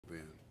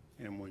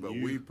And when But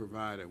we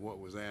provided what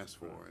was asked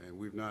for, and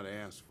we've not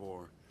asked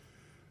for,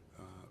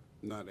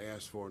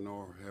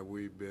 nor have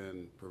we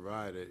been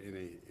provided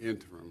any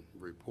interim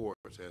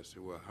reports as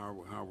to well,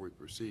 how we're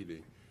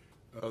proceeding,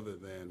 other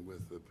than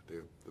with the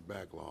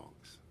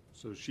backlogs.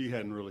 So she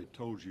hadn't really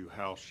told you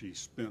how she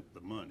spent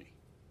the money?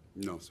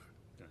 No, sir.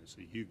 Okay,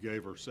 so you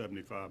gave her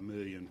 $75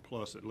 million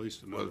plus at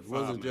least another Well, it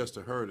wasn't just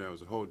to her. There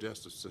was a whole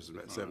justice system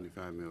at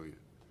 $75 million.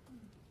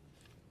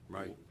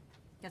 Right?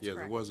 That's Yes,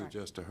 correct. it wasn't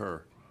Right. just to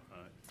her.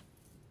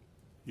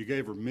 You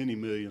gave her many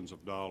millions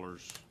of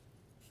dollars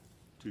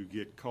to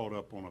get caught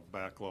up on a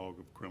backlog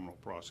of criminal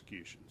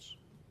prosecutions.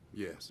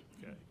 Yes.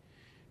 Okay.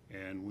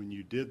 And when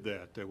you did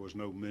that, there was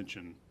no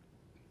mention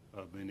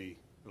of any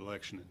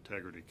election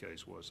integrity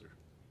case, was there?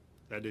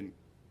 That didn't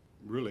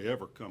really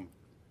ever come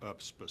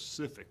up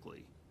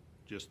specifically,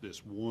 just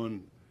this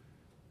one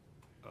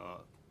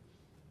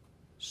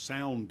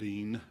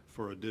sounding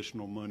for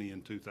additional money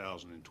in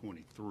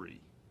 2023.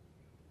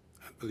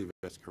 I believe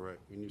that's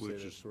correct. When you say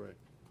Which that's is- correct.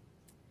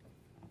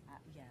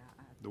 Yeah.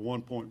 The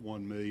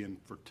 1.1 million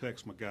for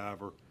Tex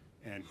MacGyver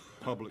and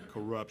public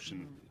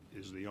corruption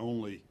is the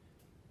only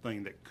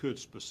thing that could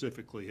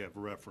specifically have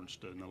reference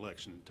to an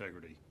election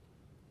integrity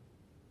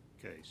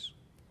case.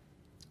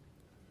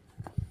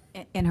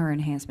 In her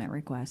enhancement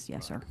request,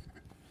 yes, sir.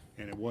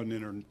 And it wasn't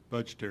in her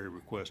budgetary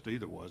request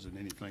either, was it?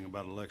 Anything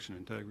about election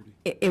integrity?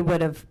 It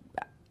would have,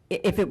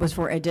 if it was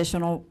for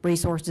additional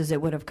resources,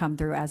 it would have come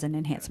through as an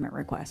enhancement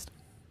request.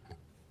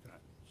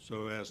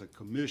 So as a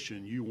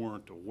commission, you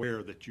weren't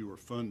aware that you were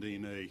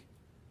funding a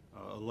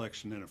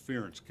election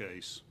interference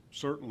case,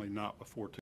 certainly not before